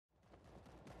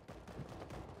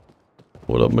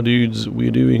What up, my dudes? What are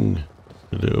you doing?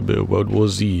 A little bit of World War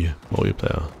Z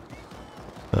multiplayer.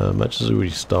 Match has already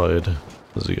started.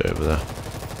 There's a guy over there.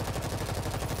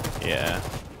 Yeah.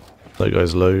 That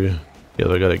guy's low. Yeah,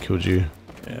 that guy that killed you.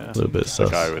 Yeah. A little bit sus.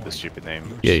 The guy with the stupid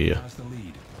name. Yeah, yeah.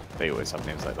 They always have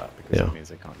names like that because it means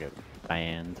they can't get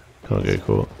banned. Can't get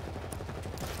caught.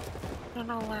 I don't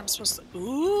know where I'm supposed to.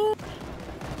 Ooh.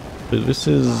 But this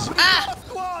is.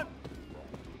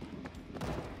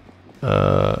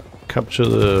 Capture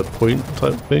the point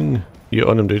type thing. You get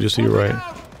on him, dude, just to your right.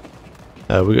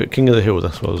 We got King of the Hill,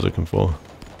 that's what I was looking for.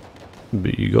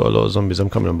 But you got a lot of zombies, I'm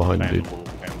coming in behind you, dude.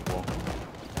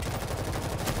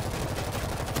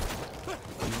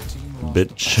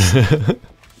 Bitch.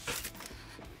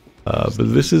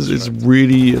 But this is, it's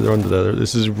really, they're under there,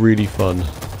 this is really fun.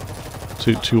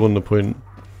 Two on the point.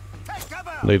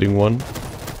 Nading one.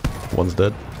 One's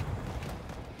dead.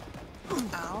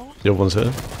 The other one's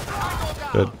here.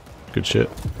 Dead. Good shit.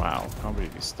 Wow, can't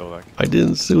believe you stole that. I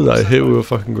didn't steal that, I hit with a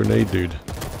fucking grenade, dude. Your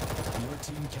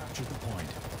team captured the point.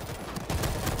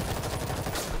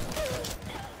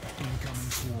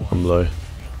 Incoming swarm. I'm low.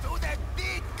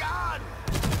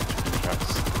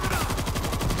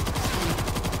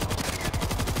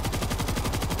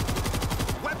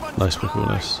 Nice pickle,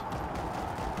 nice.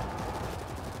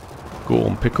 Go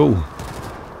on, pickle.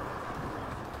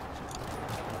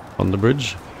 On the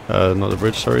bridge. Not the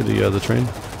bridge, sorry, the train.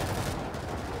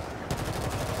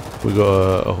 We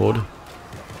got a horde.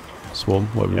 Swarm,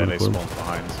 whatever you want to call them.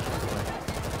 Behind.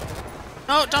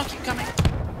 No, don't keep coming.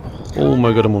 Oh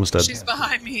my god, I'm almost dead. She's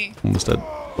behind me. Almost dead.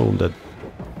 Oh, I'm dead.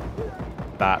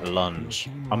 That lunge.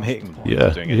 I'm hitting one. Yeah,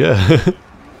 Doing it. yeah.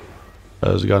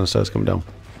 There's a guy on the stairs coming down.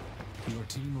 Your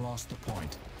team lost the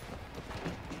point.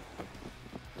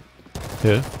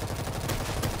 Yeah.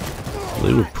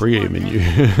 They were pre-aiming you.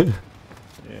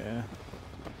 Yeah.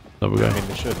 Another guy. I mean,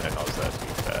 they should know I was there, to be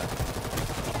fair.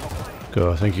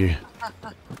 God, thank you.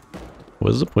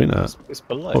 Where's the point at? It's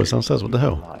below. Oh, it's downstairs. What the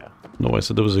hell? Liar. No, I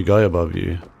said there was a guy above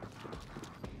you.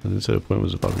 I didn't say the point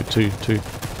was above you. Two.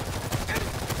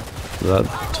 That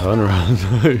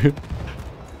turnaround,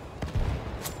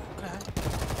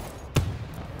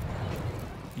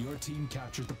 Your team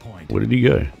captured the point. Where did he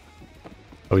go?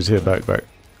 Oh, he's here. Back.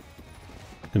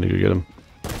 Gonna go get him.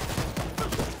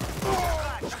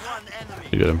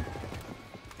 You got him.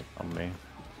 On me.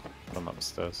 I'm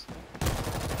upstairs.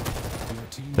 Your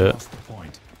team Yeah. lost the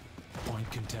point.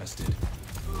 Point contested.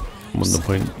 I'm on the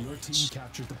point. Your team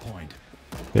captured the point.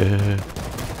 Yeah.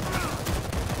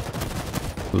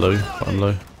 Low. I'm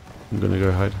low. I'm gonna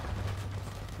go hide.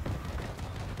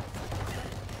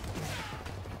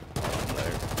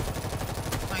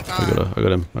 Oh my I god.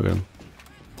 got him.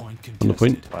 Point On the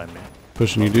point. Find me.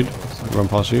 Pushing you, dude. Run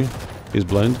past you. He's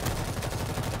blind.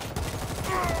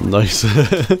 Nice.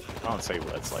 Can't say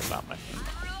words like that, man.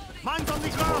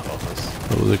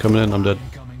 Oh, they're coming in. I'm dead.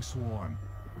 Incoming swarm.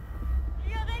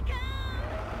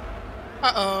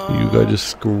 Uh-oh. You guy just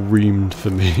screamed for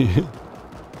me.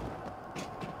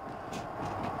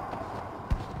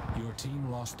 Your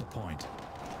team lost the point.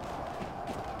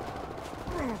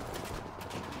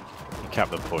 You capped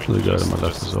the point. There's a guy just- on my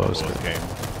left just as well, before it's the game.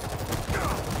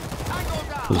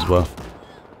 As well.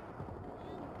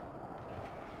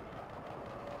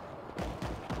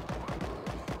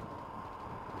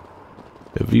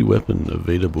 Heavy weapon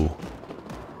available.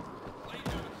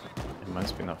 It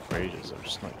must be enough for ages. I'm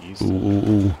just not used Ooh, to it.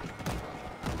 ooh, ooh.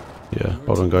 Yeah,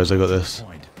 hold on guys, I got this.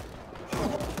 Point.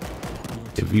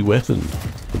 Heavy weapon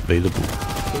available.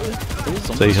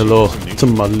 Say hello to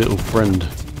my little friend.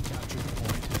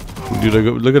 Dude,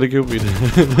 look at the kill feed.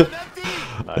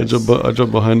 I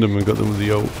jumped behind him and got them with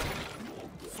the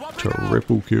ult.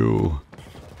 Triple kill.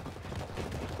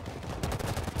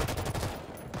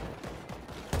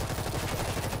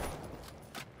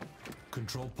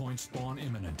 Control point spawn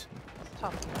imminent.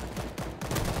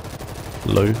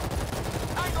 Low.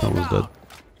 That was dead.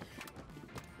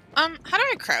 How do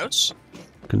I crouch?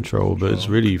 Control, but it's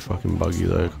really fucking buggy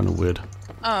though, kind of weird.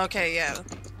 Oh, okay, yeah.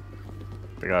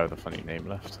 The guy with the funny name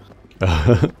left.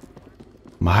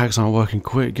 My hacks aren't working,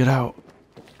 quick, get out.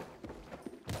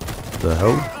 The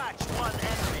hell?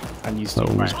 And you That still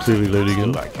one was managed clearly to loading steal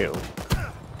in. that kill.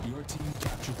 Your team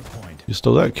captured the point. You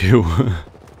stole that kill.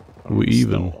 We're You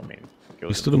even. stole, I mean,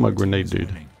 You stood on my grenade, dude.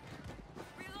 Winning.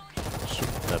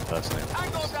 Third person.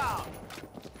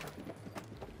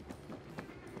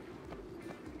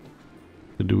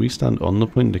 Do we stand on the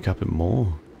point to cap it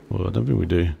more? Well, I don't think we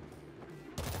do.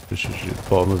 We should shoot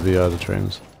bottom of the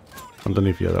trains.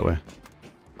 Underneath you, that way.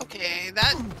 Okay,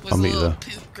 that was I'll a meet you little there.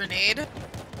 poop grenade.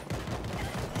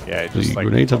 Yeah, it The just like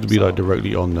grenades have to be pops like out.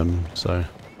 directly on them, so.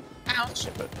 Ouch.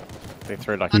 But They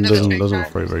throw like Under a the Doesn't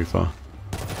throw very far.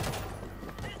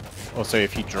 Also,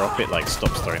 if you drop it, like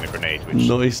stops throwing a grenade, which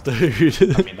Nice,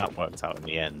 dude. I mean that worked out in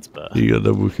the end, but You got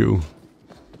double kill.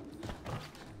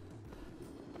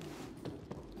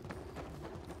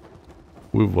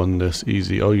 We've won this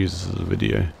easy. I'll use this as a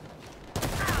video.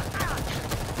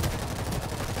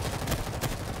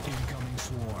 Incoming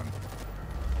swarm.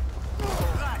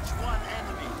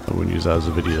 I wouldn't use that as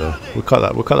a video. We'll cut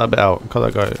that. We'll cut that bit out. Cut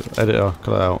that guy. Editor.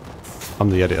 Cut that out. I'm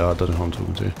the editor. I don't know who I'm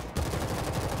talking to.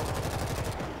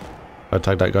 I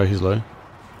tagged that guy. He's low.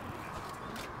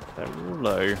 they're all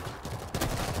low.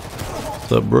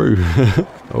 What's up, bro?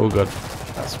 Oh god.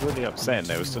 That's really upsetting.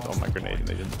 They were stood on my grenade and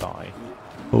they didn't die.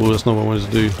 Oh, that's not what I wanted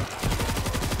to do.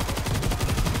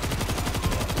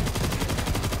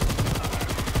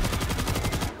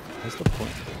 What's the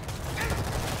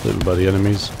point? Little by the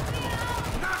enemies.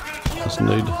 That's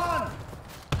indeed.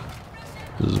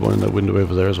 There's one in that window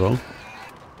over there as well.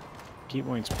 Keep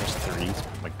wanting to press 3 to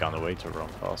put my gun away to run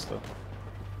faster.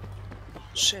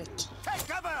 Shit.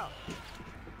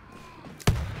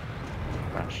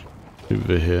 Crash.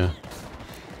 Over here.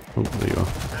 Oh, there you are.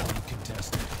 Point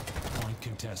contested. Point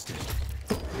contested.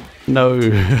 No.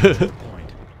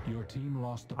 Point. Your team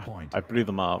lost the point. I blew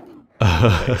them up.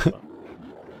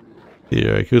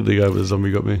 Yeah, I killed the guy, but the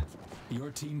zombie got me.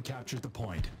 Your team captured the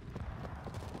point.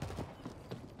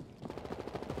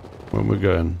 When we're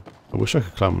going. I wish I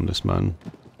could climb on this, man.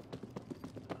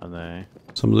 I know.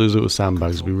 Some of those little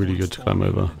sandbags would be really good to climb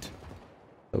over.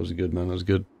 That was good, man. That was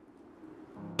good.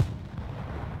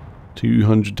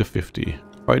 200 to 50.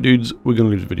 Right, dudes, we're going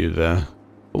to leave the video there.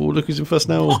 Oh, look, he's in first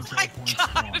now. Oh my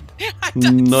god! I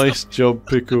died Nice job,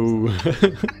 Pickle.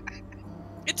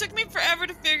 It took me forever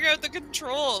to figure out the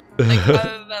control. Like,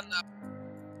 other than the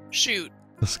shoot.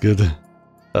 That's good.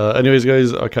 Anyways,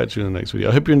 guys, I'll catch you in the next video.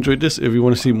 I hope you enjoyed this. If you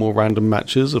want to see more random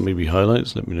matches or maybe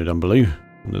highlights, let me know down below.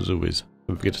 And as always,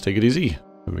 don't forget to take it easy.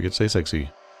 Don't forget to stay sexy.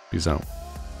 Peace out.